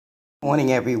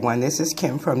Morning, everyone. This is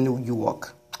Kim from New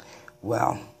York.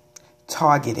 Well,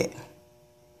 Targeted,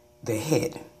 the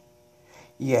hit.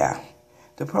 Yeah,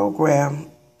 the program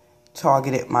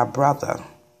targeted my brother,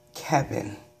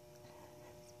 Kevin,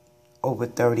 over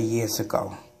 30 years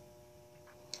ago.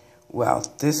 Well,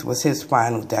 this was his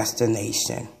final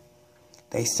destination.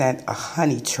 They sent a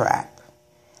honey trap.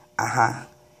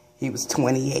 He was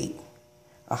 28.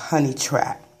 A honey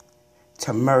trap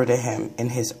to murder him in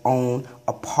his own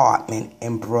apartment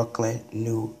in Brooklyn,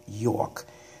 New York.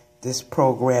 This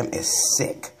program is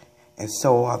sick, and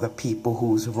so are the people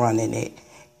who's running it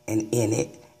and in it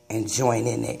and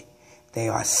joining it. They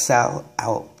are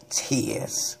sell-out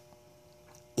tears.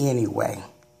 Anyway,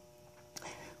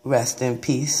 rest in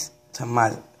peace to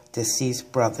my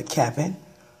deceased brother Kevin,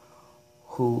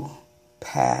 who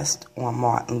passed on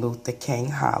Martin Luther King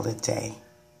holiday.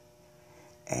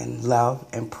 And love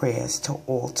and prayers to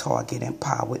all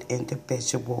Target-empowered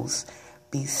individuals.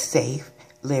 Be safe.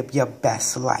 Live your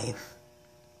best life.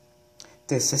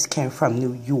 This is Kim from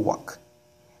New York.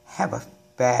 Have a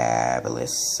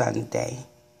fabulous Sunday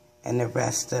and the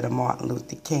rest of the Martin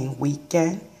Luther King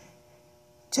weekend.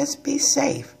 Just be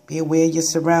safe. Be aware of your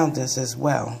surroundings as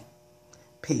well.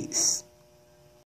 Peace.